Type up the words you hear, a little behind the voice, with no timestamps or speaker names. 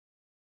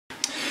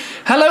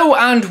Hello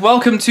and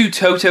welcome to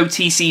Toto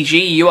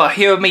TCG. You are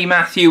here with me,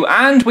 Matthew,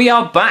 and we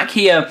are back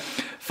here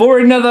for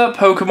another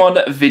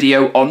Pokemon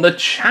video on the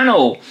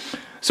channel.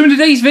 So in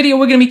today's video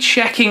we're going to be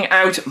checking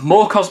out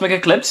more Cosmic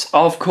Eclipse,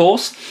 of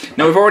course.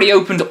 Now we've already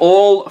opened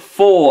all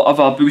 4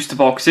 of our booster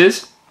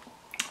boxes,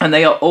 and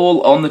they are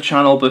all on the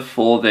channel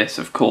before this,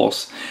 of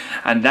course.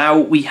 And now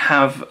we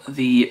have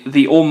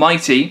the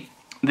almighty,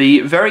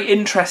 the very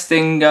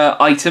interesting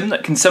item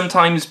that can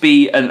sometimes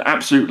be an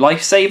absolute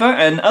lifesaver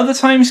and other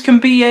times can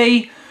be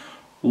a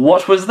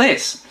what was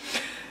this?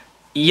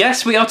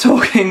 Yes, we are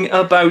talking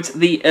about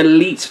the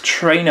Elite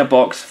Trainer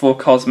box for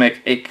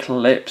Cosmic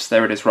Eclipse.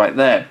 There it is right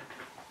there.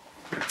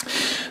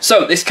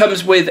 So this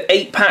comes with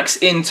 8 packs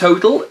in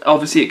total.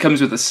 Obviously it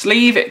comes with a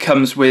sleeve, it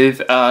comes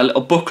with a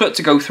little booklet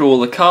to go through all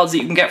the cards that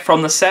you can get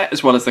from the set,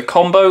 as well as the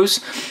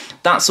combos,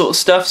 that sort of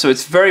stuff, so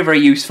it's very, very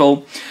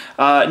useful.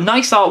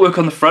 Nice artwork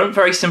on the front,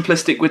 very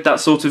simplistic with that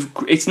sort of,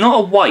 it's not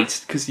a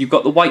white, because you've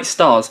got the white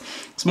stars,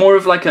 it's more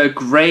of like a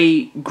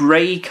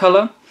grey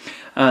colour.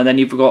 Then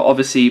you've got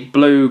obviously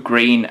blue,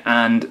 green,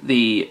 and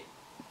the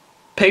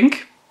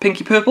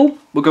pinky purple.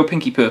 We'll go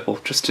pinky purple,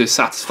 just to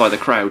satisfy the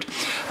crowd.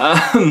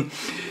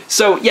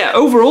 So yeah,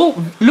 overall,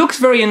 looks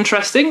very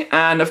interesting,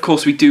 and of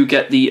course we do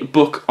get the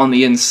book on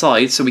the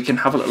inside, so we can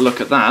have a little look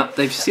at that.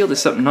 They've sealed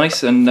this up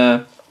nice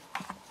and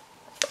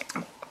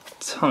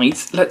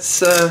tight. Let's,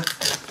 there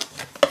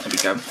we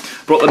go.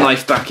 Brought the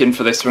knife back in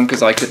for this one,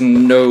 because I could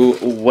no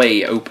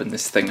way open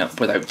this thing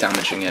up without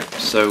damaging it.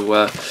 So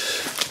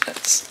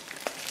let's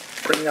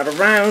bring that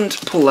around,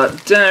 pull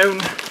that down.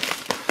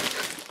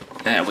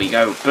 There we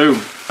go,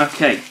 boom.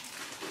 Okay,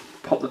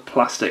 pop the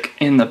plastic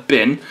in the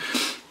bin.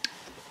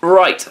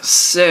 Right,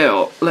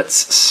 so let's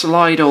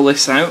slide all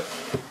this out.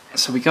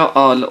 So we got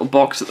our little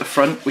box at the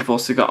front, we've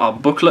also got our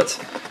booklet,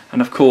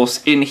 and of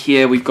course in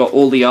here we've got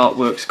all the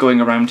artworks going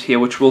around here,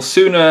 which will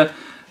sooner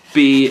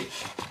be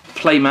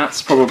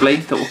playmats probably,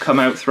 that will come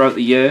out throughout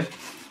the year,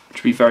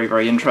 which will be very,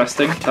 very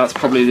interesting. That's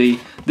probably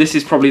this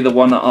is probably the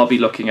one that I'll be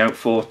looking out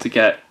for to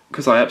get,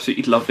 because I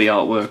absolutely love the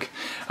artwork.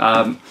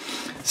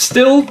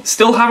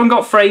 Still haven't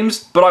got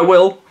frames, but I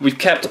will. We've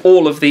kept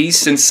all of these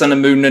since Sun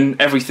and Moon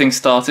and everything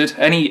started.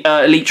 Any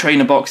Elite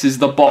Trainer boxes,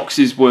 the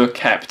boxes were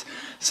kept.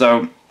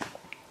 So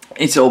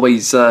it's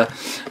always a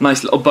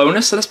nice little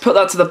bonus. So let's put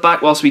that to the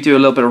back whilst we do a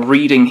little bit of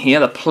reading here.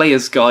 The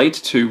Player's Guide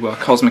to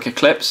Cosmic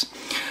Eclipse.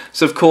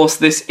 So of course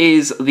this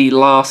is the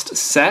last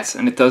set,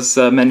 and it does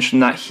mention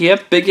that here.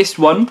 Biggest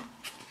one,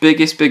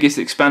 biggest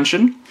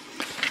expansion.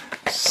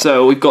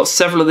 So we've got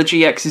several of the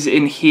GXs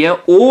in here,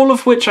 all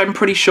of which I'm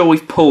pretty sure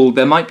we've pulled.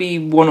 There might be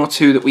 1 or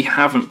 2 that we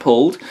haven't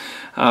pulled.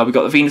 We've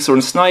got the Venusaur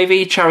and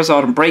Snivy,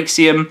 Charizard and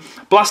Braixen,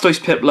 Blastoise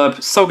Piplup,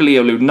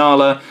 Solgaleo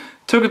Lunala,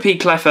 Togepi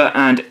Cleffa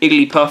and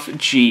Igglypuff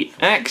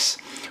GX.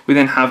 We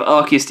then have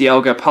Arceus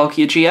Dialga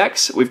Palkia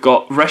GX. We've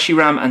got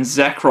Reshiram and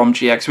Zekrom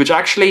GX, which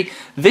actually,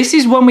 this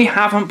is one we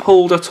haven't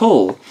pulled at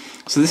all.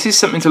 So this is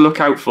something to look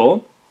out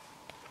for.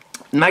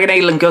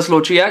 Naganadel and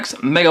Guzzlord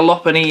GX, Mega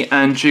Lopunny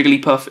and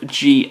Jigglypuff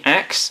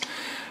GX.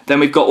 Then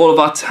we've got all of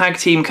our tag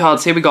team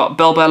cards here. We've got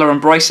Bella and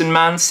Bryson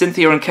Man,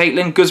 Cynthia and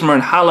Caitlin, Guzma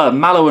and Hala,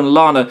 Mallow and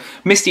Lana,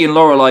 Misty and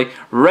Lorelei,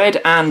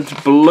 Red and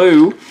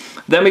Blue.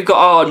 Then we've got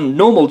our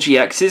normal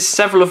GXs,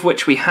 several of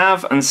which we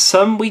have and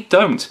some we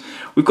don't.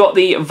 We've got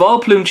the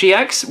Vileplume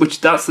GX,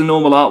 which that's the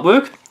normal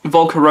artwork,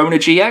 Volcarona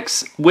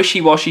GX,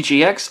 Wishy-Washy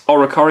GX,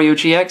 Oricorio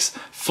GX,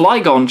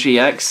 Flygon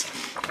GX.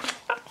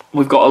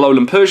 We've got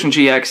Alolan Persian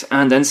GX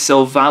and then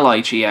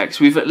Silvally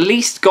GX. We've at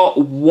least got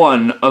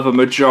one of a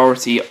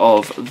majority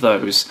of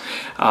those.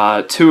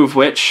 2 of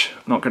which,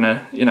 I'm not going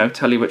to,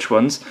 tell you which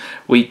ones,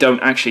 we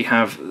don't actually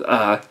have,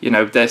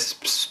 their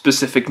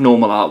specific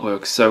normal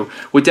artworks. So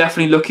we're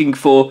definitely looking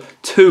for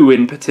 2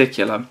 in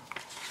particular.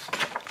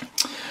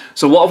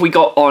 So what have we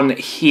got on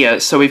here?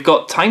 So we've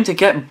got Time to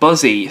Get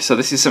Buzzy. So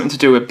this is something to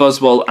do with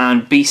Buzzwole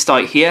and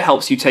Beastite here.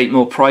 Helps you take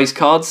more prize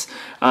cards,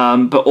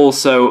 but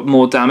also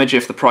more damage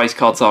if the prize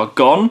cards are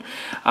gone.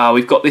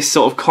 We've got this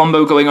sort of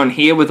combo going on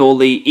here with all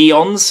the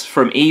Eons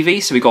from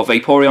Eevee. So we've got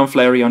Vaporeon,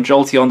 Flareon,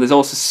 Jolteon. There's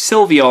also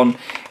Sylveon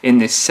in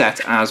this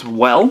set as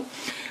well.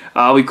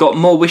 We've got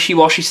more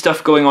wishy-washy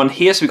stuff going on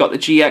here. So we've got the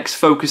GX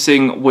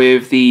focusing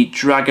with the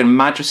Dragon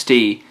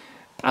Majesty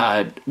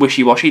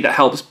Wishy-Washy that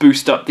helps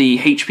boost up the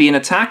HP and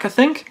attack, I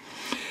think.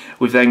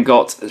 We've then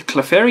got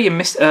Clefairy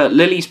and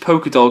Lily's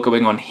Pokédoll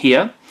going on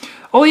here.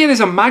 Oh yeah, there's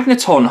a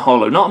Magneton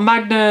holo, not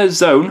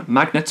Magnezone,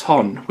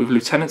 Magneton with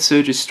Lieutenant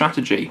Surge's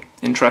strategy.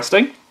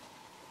 Interesting.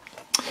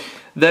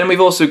 Then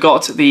we've also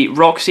got the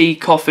Roxy,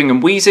 Coughing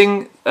and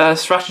Wheezing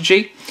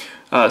strategy.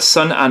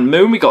 Sun and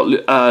Moon, we got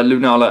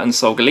Lunala and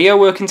Solgaleo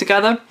working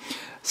together.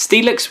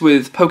 Steelix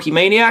with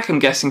Pokemaniac, I'm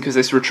guessing because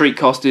this retreat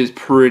cost is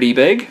pretty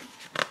big.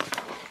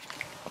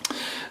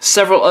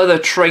 Several other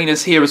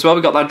trainers here as well.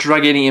 We've got that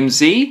Dragonium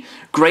Z.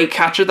 Great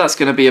Catcher, that's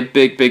going to be a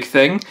big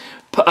thing.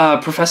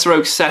 Professor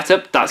Oak's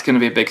Setup, that's going to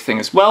be a big thing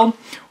as well.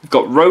 We've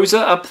got Rosa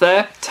up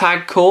there.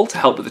 Tag Call to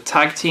help with the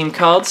tag team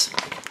cards.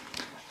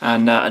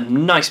 And a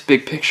nice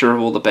big picture of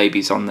all the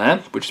babies on there,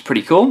 which is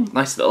pretty cool.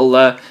 Nice little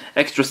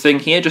extra thing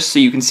here, just so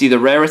you can see the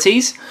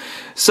rarities.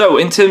 So,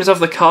 in terms of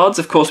the cards,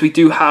 of course, we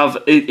do have...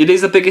 It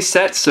is the biggest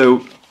set,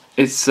 so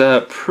it's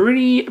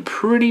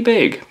pretty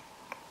big.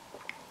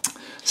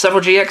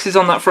 Several GXs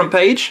on that front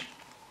page.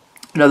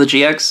 Another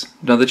GX,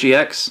 another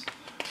GX.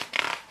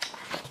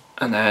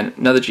 And then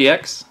another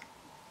GX.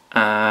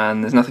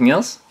 And there's nothing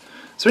else.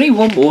 Is there only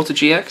one water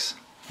GX?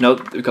 No,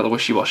 we've got the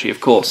Wishy-Washy,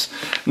 of course.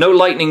 No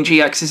Lightning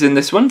GXs in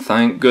this one,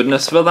 thank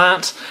goodness for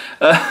that.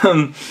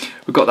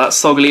 We've got that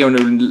Solgaleo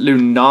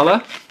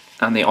Lunala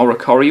and the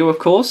Oricorio, of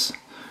course.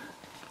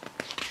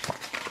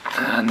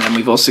 And then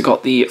we've also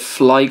got the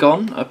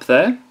Flygon up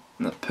there,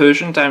 and the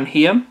Persian down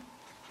here.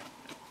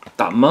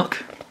 That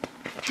Muck,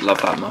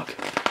 love that Muck.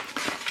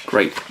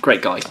 Great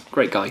guy,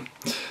 great guy.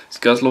 This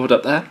Guzzlord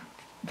up there,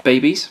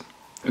 babies.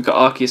 We've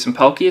got Arceus and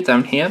Palkia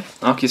down here.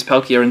 Arceus,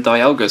 Palkia and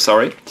Dialga,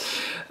 sorry.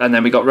 And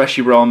then we got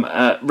Reshiram,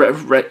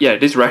 yeah,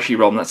 it is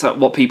Reshiram, that's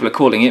what people are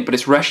calling it, but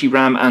it's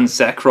Reshiram and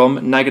Zekrom,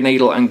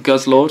 Naganadel and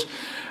Guzzlord,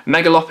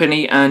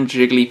 Megalopony and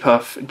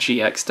Jigglypuff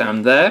GX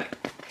down there.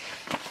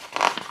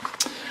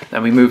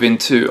 Then we move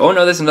into, oh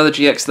no, there's another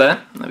GX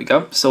there, there we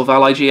go,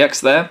 Silvally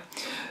GX there.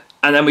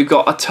 And then we've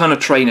got a ton of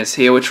trainers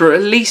here, which are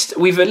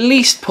we've at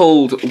least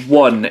pulled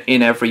one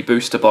in every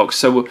booster box.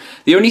 So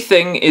the only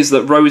thing is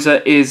that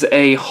Rosa is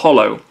a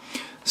holo.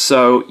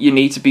 So you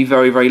need to be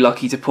very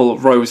lucky to pull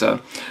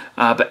Rosa.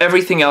 But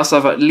everything else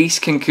I've at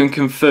least can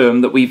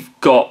confirm that we've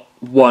got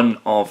one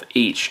of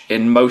each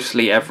in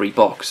mostly every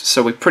box.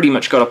 So we've pretty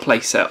much got a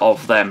playset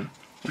of them,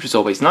 which is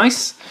always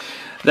nice.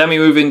 Then we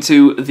move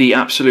into the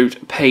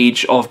absolute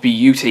page of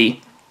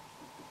beauty.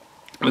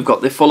 We've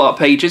got the full art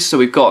pages, so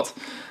we've got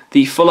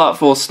the full art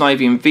for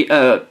Snivy and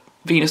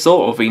Venusaur,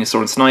 or Venusaur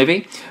and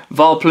Snivy.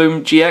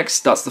 Vileplume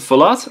GX, that's the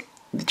full art.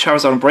 The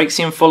Charizard and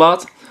Braixen full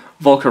art.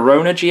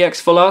 Volcarona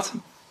GX full art.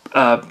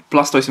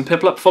 Blastoise and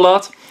Piplup full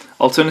art.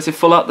 Alternative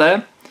full art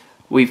there.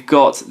 We've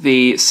got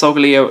the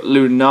Solgaleo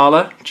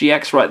Lunala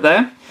GX right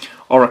there.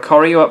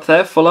 Oricorio up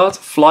there, full art.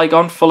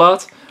 Flygon full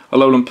art.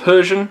 Alolan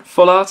Persian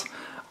full art.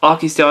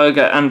 Arceus,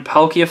 Dialga and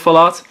Palkia full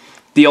art.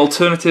 The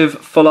alternative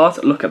full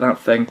art, look at that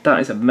thing,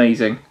 that is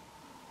amazing.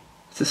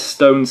 It's a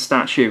stone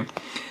statue.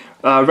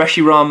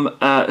 Reshiram,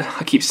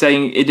 I keep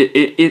saying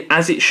it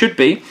as it should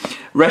be.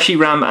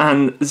 Reshiram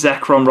and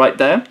Zekrom right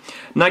there.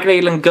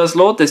 Naganadel and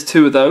Guzzlord, there's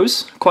two of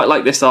those. Quite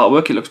like this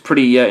artwork, it looks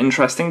pretty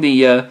interesting.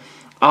 The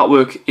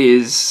artwork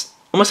is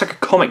almost like a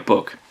comic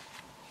book.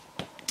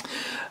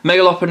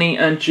 Megalopony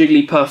and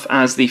Jigglypuff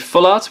as the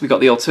full art. We've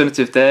got the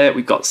alternative there.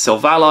 We've got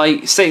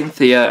Silvally,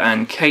 Cynthia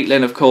and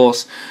Caitlyn, of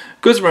course.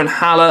 Guzma and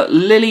Hala,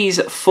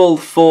 Lily's Full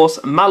Force,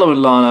 Mallow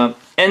and Lana,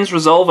 Ends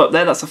Resolve up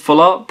there, that's a full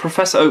art.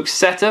 Professor Oak's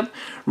Setup,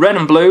 Red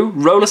and Blue,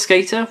 Roller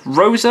Skater,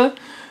 Rosa,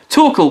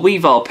 Torkoal,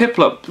 Weavile,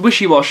 Piplup,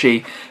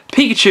 Wishy-Washy,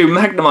 Pikachu,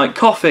 Magnemite,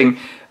 Coughing,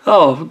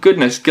 oh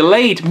goodness,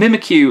 Gallade,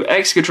 Mimikyu,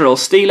 Excadrill,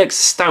 Steelix,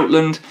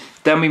 Stoutland.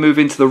 Then we move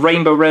into the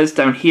Rainbow Res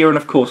down here, and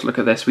of course, look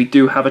at this, we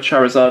do have a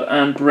Charizard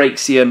and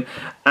Braixen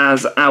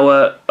as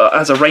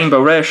a Rainbow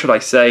Rare, should I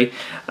say,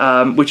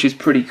 which is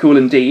pretty cool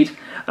indeed.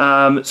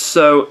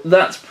 So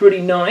that's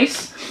pretty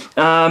nice.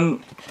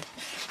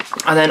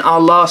 And then our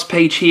last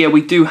page here,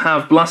 we do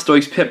have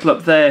Blastoise,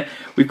 Piplup there.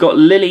 We've got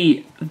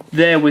Lily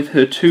there with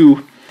her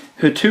two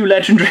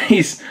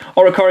legendaries.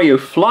 Oricorio,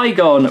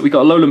 Flygon. We've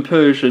got Alolan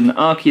Persian,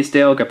 Arceus,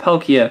 Dialga,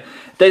 Palkia.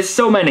 There's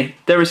so many.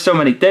 There is so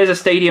many. There's a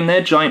stadium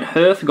there, Giant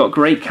Hearth. We've got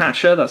Great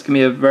Catcher. That's going to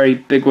be a very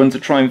big one to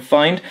try and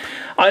find.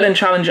 Island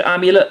Challenge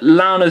Amulet.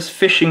 Lana's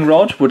Fishing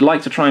Rod. Would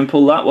like to try and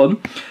pull that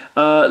one.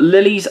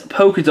 Lily's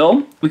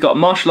Pokédoll. We've got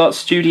Martial Arts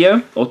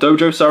Studio, or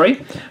Dojo,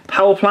 sorry.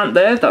 Power Plant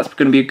there. That's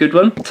going to be a good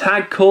one.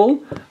 Tag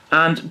Call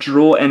and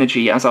Draw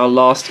Energy as our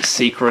last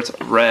secret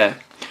rare.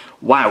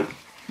 Wow.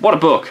 What a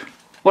book.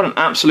 What an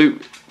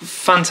absolute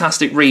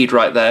fantastic read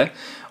right there.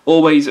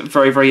 Always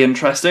very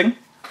interesting.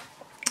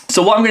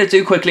 So what I'm going to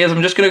do quickly is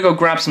I'm just going to go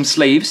grab some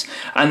sleeves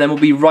and then we'll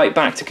be right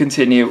back to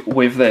continue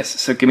with this.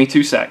 So give me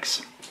 2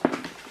 secs.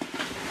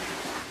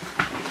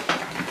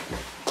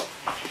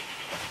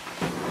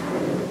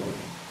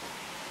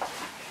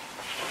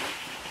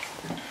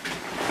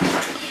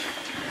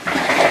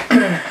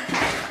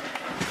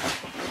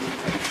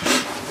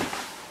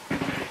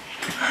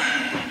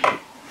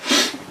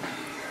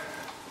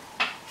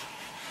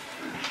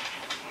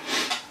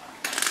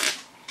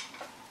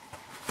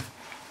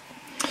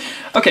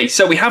 Okay,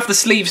 so we have the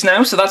sleeves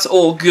now, so that's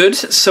all good.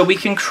 So we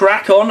can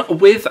crack on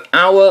with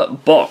our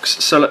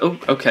box. So, oh,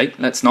 okay,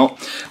 let's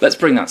not. Let's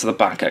bring that to the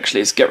back,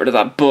 actually. Let's get rid of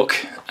that book.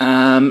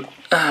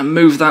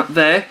 Move that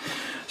there.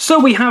 So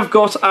we have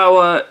got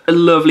our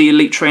lovely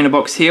Elite Trainer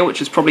box here,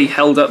 which is probably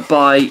held up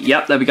by,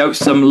 yep, there we go,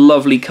 some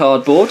lovely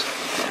cardboard.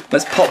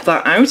 Let's pop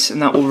that out,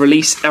 and that will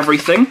release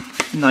everything.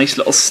 Nice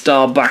little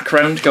star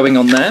background going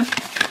on there,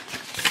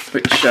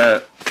 which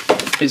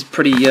is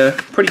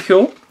pretty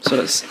cool. So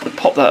let's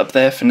pop that up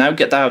there for now,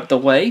 get that out of the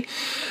way.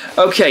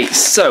 Okay,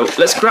 so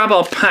let's grab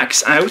our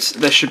packs out.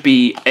 There should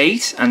be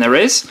 8, and there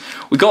is.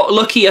 We got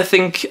lucky, I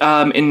think,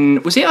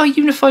 was it our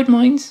Unified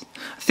Minds?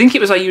 I think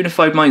it was our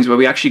Unified Minds where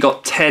we actually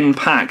got 10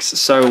 packs,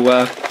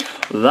 so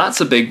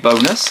that's a big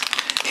bonus.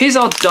 Here's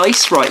our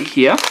dice right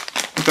here.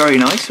 Very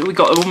nice. We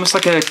got almost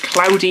like a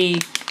cloudy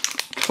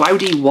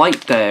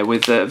white there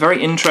with a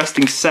very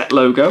interesting set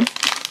logo.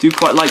 Do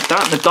quite like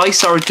that. The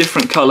dice are a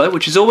different colour,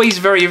 which is always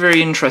very,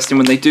 very interesting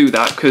when they do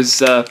that,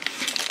 because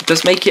it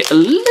does make it a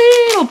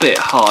little bit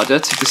harder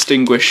to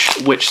distinguish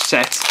which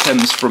set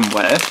comes from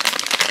where.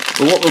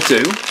 But what we'll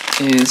do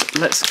is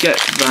let's get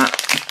that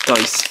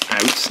dice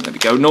out. There we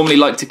go. Normally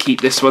like to keep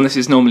this one. This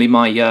is normally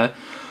my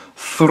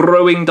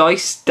throwing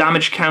dice,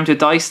 damage counter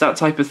dice, that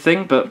type of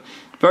thing. But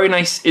very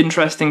nice,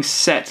 interesting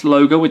set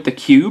logo with the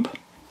cube.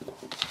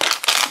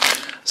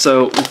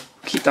 So we'll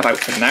keep that out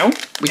for now.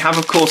 We have,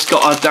 of course,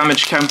 got our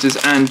damage counters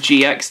and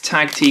GX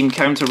tag team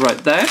counter right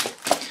there.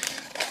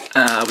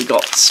 We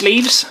got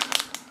sleeves.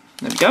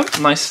 There we go,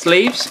 nice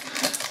sleeves.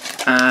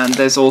 And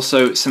there's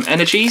also some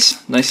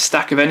energies, nice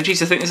stack of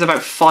energies. I think there's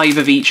about 5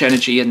 of each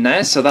energy in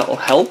there, so that will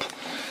help.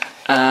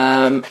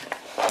 There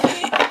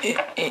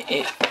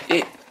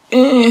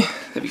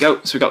we go.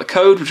 So we've got the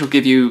code, which will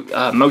give you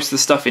most of the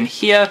stuff in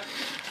here.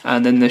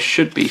 And then there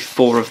should be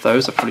 4 of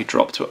those. I'll probably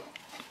drop to it.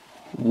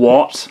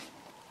 What?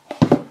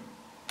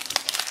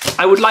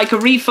 I would like a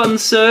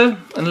refund, sir,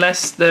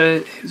 unless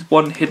there is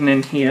one hidden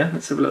in here.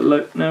 Let's have a little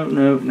look. No,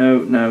 no, no,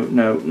 no,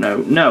 no, no,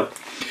 no.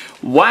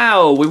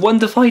 Wow, we won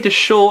Divider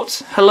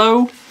short.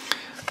 Hello.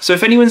 So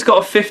if anyone's got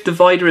a 5th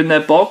divider in their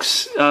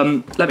box,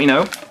 let me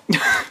know,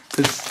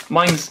 because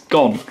mine's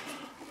gone.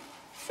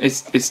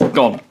 It's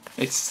gone.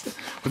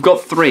 We've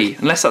got 3,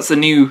 unless that's the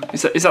new.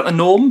 Is that the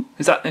norm?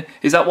 Is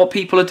that what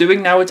people are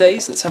doing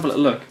nowadays? Let's have a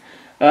little look.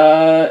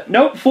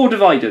 No, 4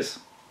 dividers.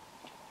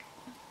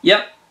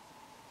 Yep.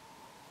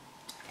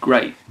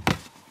 Great.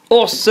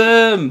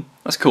 Awesome.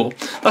 That's cool.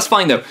 That's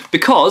fine though,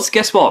 because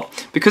guess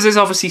what? Because there's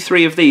obviously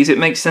 3 of these, it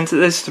makes sense that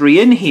there's 3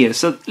 in here.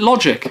 So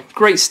logic.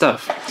 Great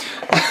stuff.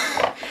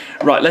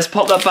 Right, let's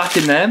pop that back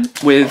in there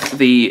with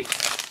the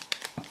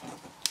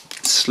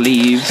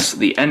sleeves,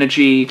 the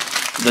energy,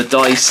 the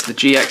dice, the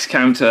GX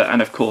counter,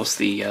 and of course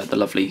the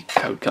lovely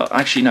code card.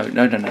 Actually, no.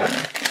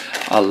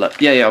 I'll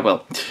yeah, I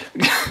will.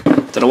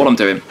 Don't know what I'm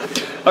doing.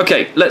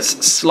 Okay, let's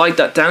slide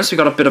that down so we've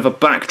got a bit of a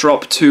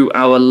backdrop to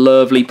our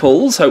lovely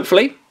pulls,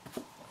 hopefully.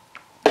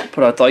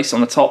 Put our dice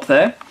on the top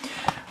there.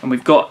 And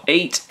we've got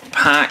 8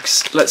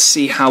 packs. Let's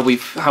see how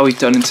we've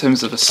done in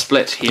terms of a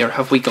split here.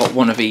 Have we got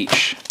 1 of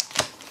each?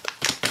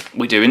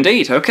 We do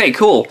indeed. Okay,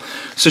 cool.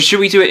 So should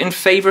we do it in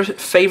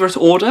favourite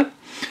order?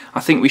 I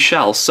think we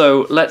shall.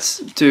 So let's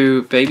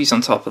do babies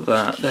on top of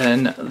that,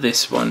 then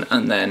this one,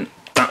 and then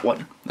that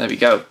one. There we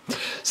go.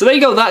 So there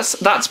you go.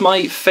 That's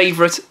my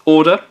favourite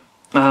order,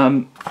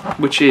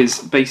 which is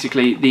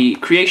basically the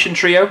Creation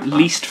Trio,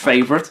 least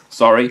favourite.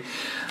 Sorry.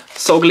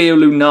 Solgaleo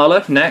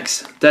Lunala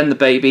next, then the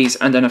babies,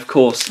 and then of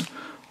course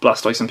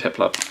Blastoise and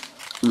Piplup.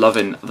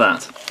 Loving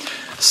that.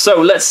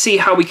 So let's see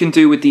how we can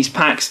do with these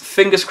packs.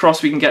 Fingers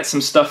crossed we can get some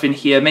stuff in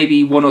here.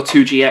 Maybe 1 or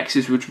 2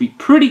 GXs, which would be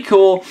pretty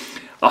cool.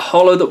 A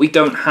holo that we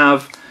don't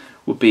have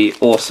would be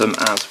awesome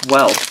as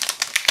well.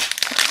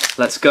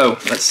 Let's go.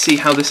 Let's see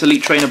how this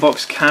Elite Trainer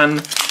box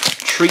can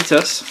treat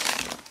us.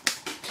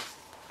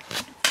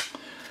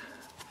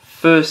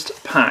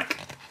 First pack.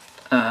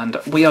 And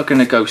we are going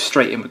to go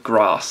straight in with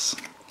grass.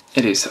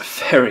 It is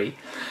fairy.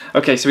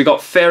 Okay, so we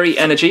got Fairy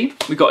Energy.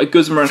 We got a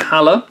Guzma and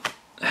Hala,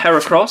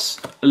 Heracross,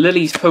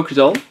 Lily's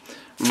Pokédoll,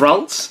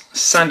 Ralts,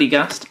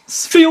 Sandygast,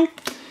 Spheal.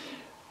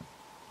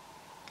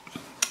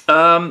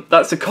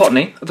 That's a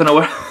Cottony. I don't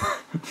know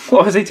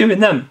what was he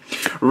doing then.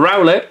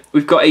 Rowlet.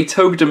 We've got a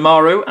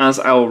Togedemaru as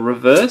our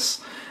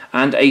reverse,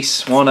 and a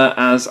Swanna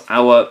as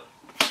our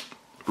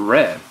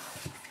rare.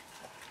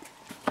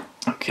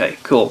 Okay,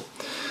 cool.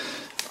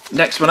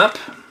 Next one up,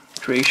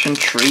 Creation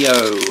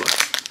Trio.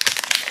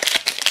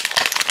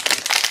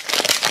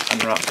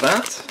 Unwrap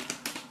that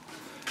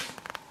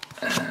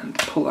and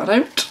pull that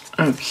out.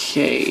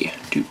 Okay,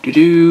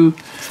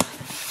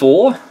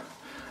 4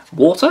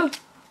 water.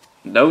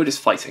 No, it is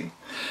fighting.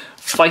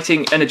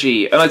 Fighting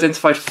energy.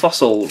 Unidentified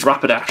fossil.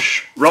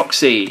 Rapidash.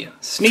 Roxy.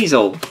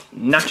 Sneasel.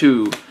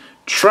 Natu.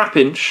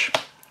 Trapinch.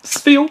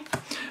 Spheal.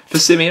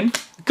 Persimmon.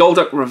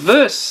 Golduck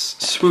Reverse.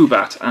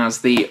 Swoobat as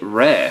the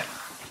rare.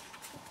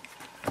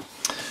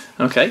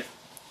 Okay.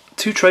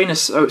 2 trainers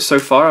so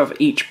far of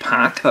each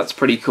pack. That's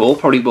pretty cool.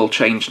 Probably will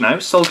change now.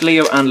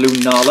 Solgaleo and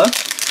Lunala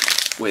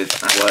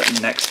with our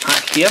next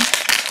pack here.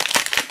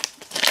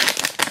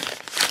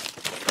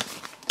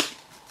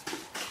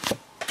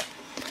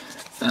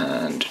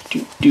 And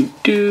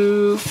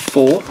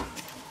 4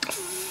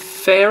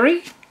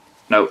 Fairy.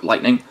 No,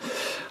 Lightning.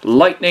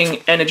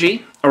 Lightning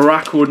Energy.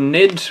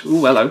 Araquanid.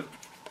 Ooh, hello.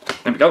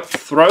 There we go.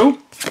 Throw.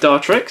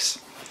 Dartrix.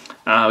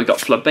 We got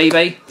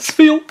Flabebe.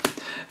 Spheal.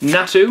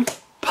 Natu.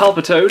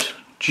 Palpitoad,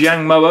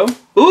 Jangmo-o.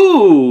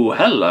 Ooh,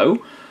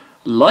 hello.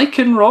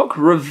 Lycanroc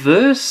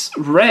Reverse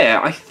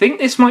Rare. I think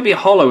this might be a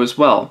holo as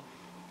well.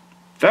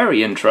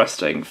 Very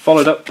interesting.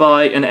 Followed up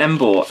by an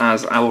Embor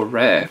as our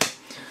rare.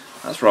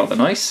 That's rather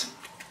nice.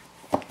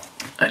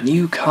 A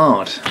new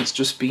card has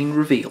just been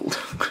revealed.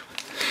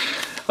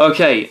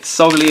 Okay,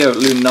 Solgaleo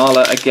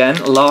Lunala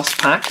again, last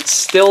pack.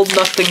 Still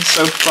nothing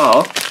so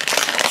far.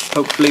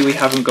 Hopefully we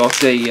haven't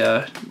got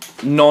a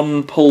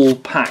non-pull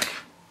pack,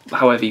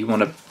 however you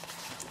want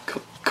to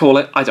call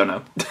it. I don't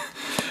know.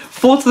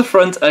 4 to the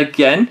front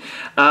again.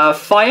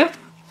 Fire,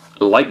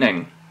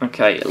 Lightning.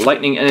 Okay,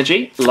 Lightning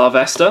Energy,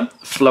 Larvesta,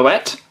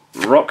 Floette,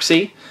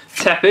 Roxy,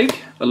 Tepig,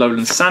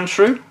 Alolan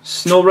Sandshrew,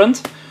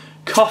 Snorunt,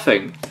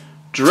 Coughing,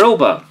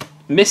 Drillbur,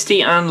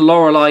 Misty and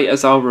Lorelei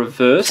as our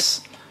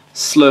reverse,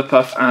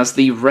 Slurpuff as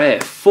the rare.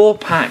 4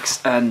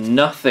 packs and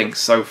nothing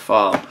so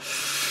far.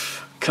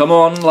 Come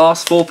on,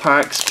 last 4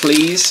 packs,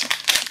 please.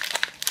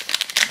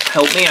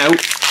 Help me out.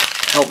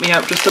 Help me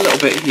out just a little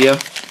bit here.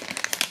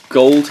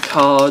 Gold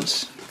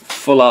cards,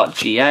 Full Art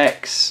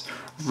GX,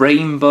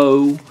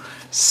 Rainbow,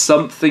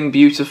 something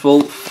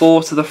beautiful.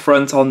 4 to the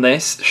front on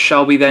this.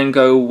 Shall we then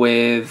go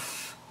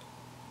with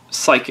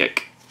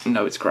Psychic?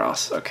 No, it's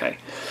Grass. Okay.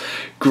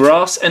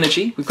 Grass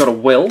Energy. We've got a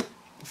Will,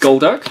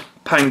 Golduck,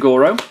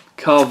 Pangoro,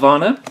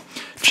 Carvana,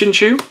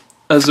 Chinchou,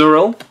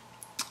 Azurill,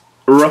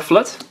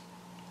 Rufflet,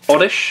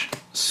 Oddish,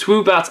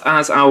 Swoobat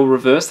as our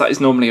reverse. That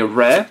is normally a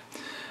rare.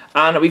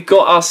 And we've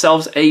got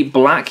ourselves a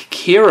Black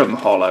Kyurem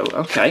holo.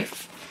 Okay.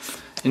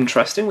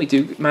 Interesting. We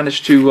do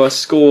manage to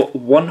score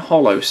 1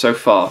 holo so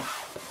far.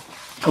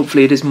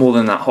 Hopefully it is more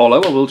than that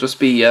holo. I will just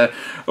be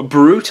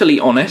brutally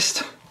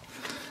honest.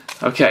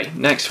 Okay,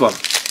 next one.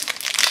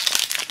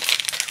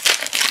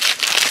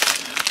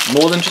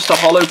 More than just a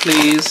holo,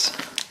 please.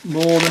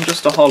 More than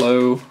just a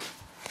holo.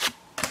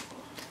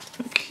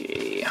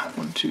 Okay,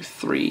 1, 2,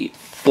 3,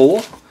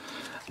 4.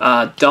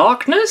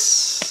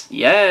 Darkness?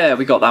 Yeah,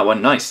 we got that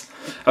one. Nice.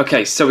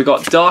 Okay, so we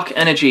got Dark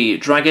Energy,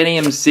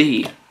 Dragonium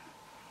Z.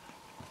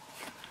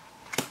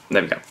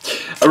 There we go.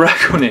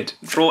 Araquanid,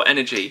 Draw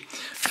Energy,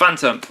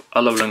 Phantom,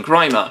 Alolan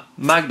Grimer,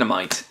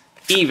 Magnemite,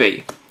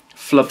 Eevee,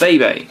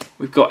 Flabebe.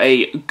 We've got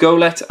a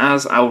Golett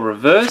as our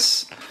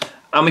reverse,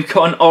 and we've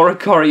got an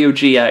Oricorio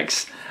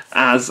GX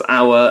as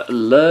our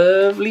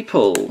lovely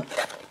pull.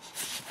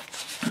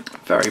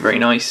 Very, very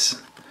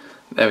nice.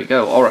 There we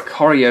go.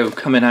 Oricorio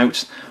coming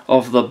out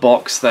of the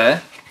box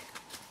there.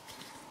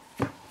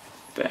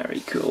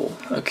 Very cool.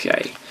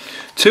 Okay.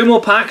 2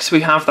 more packs.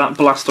 We have that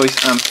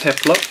Blastoise and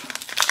Piplup.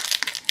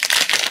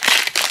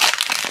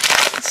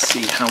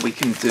 See how we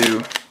can do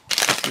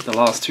with the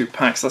last 2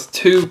 packs. That's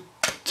two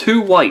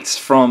whites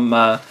from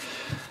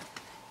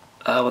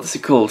what's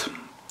it called?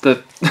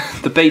 The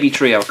the baby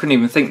trio. I couldn't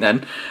even think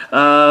then.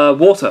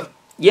 Water.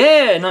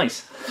 Yeah,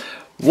 nice.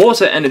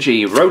 Water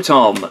Energy,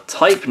 Rotom,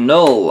 Type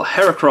Null,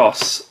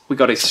 Heracross. We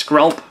got a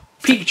Skrelp,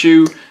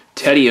 Pikachu,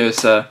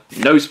 Teddiursa,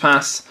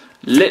 Nosepass,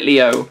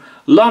 Litleo,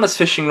 Lana's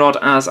Fishing Rod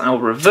as our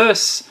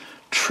reverse,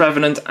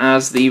 Trevenant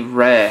as the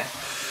rare.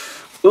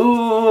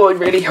 Ooh, I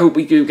really hope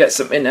we do get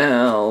something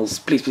else.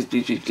 Please, please,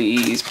 please, please,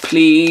 please,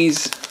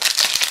 please.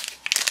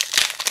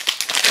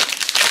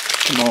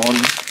 Come on.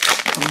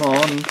 Come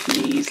on,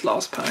 please.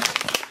 Last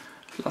pack.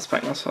 Last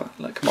pack, last pack.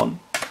 Like, come on.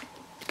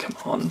 Come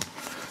on.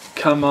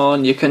 Come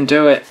on, you can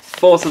do it.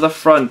 4 to the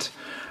front.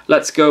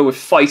 Let's go with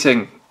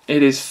fighting.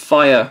 It is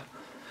Fire.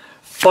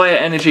 Fire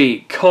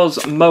Energy,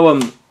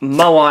 Cosmoem,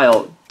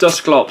 Mawile,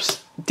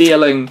 Dusclops,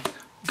 Deerling,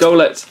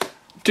 Golett,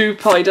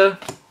 Dewpider,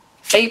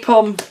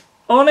 Apom,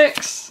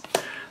 Onyx,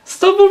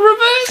 Stubble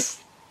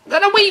Reverse,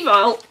 then a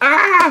Weavile.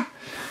 Ah!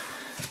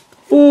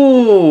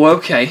 Ooh,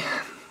 okay.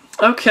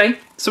 Okay,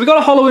 so we got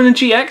a holo and a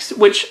GX,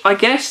 which I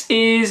guess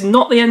is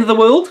not the end of the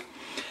world.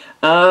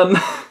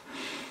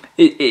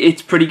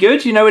 It's pretty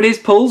good, you know, it is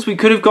pulls. We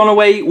could have gone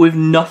away with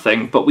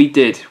nothing, but we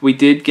did. We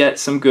did get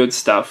some good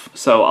stuff,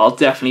 so I'll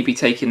definitely be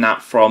taking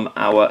that from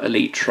our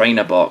Elite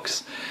Trainer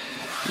box.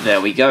 There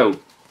we go.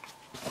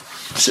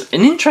 So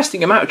an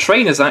interesting amount of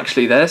trainers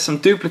actually there. Some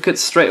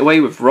duplicates straight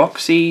away with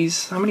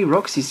Roxy's. How many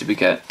Roxy's did we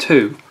get?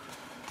 2.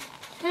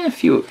 Yeah, a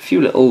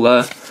few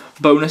little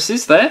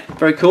bonuses there.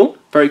 Very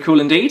cool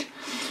indeed.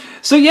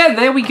 So yeah,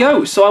 there we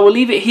go. So I will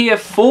leave it here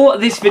for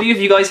this video.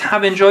 If you guys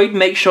have enjoyed,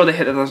 make sure to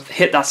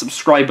hit that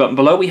subscribe button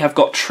below. We have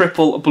got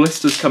triple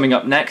blisters coming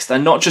up next,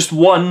 and not just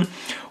one,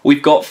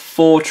 we've got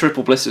 4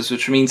 triple blisters,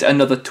 which means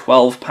another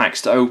 12 packs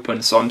to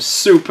open. So I'm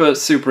super,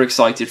 super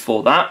excited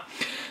for that.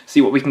 See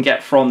what we can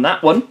get from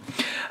that one.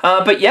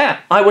 But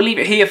yeah, I will leave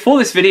it here for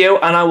this video,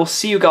 and I will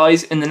see you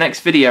guys in the next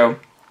video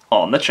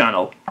on the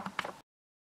channel.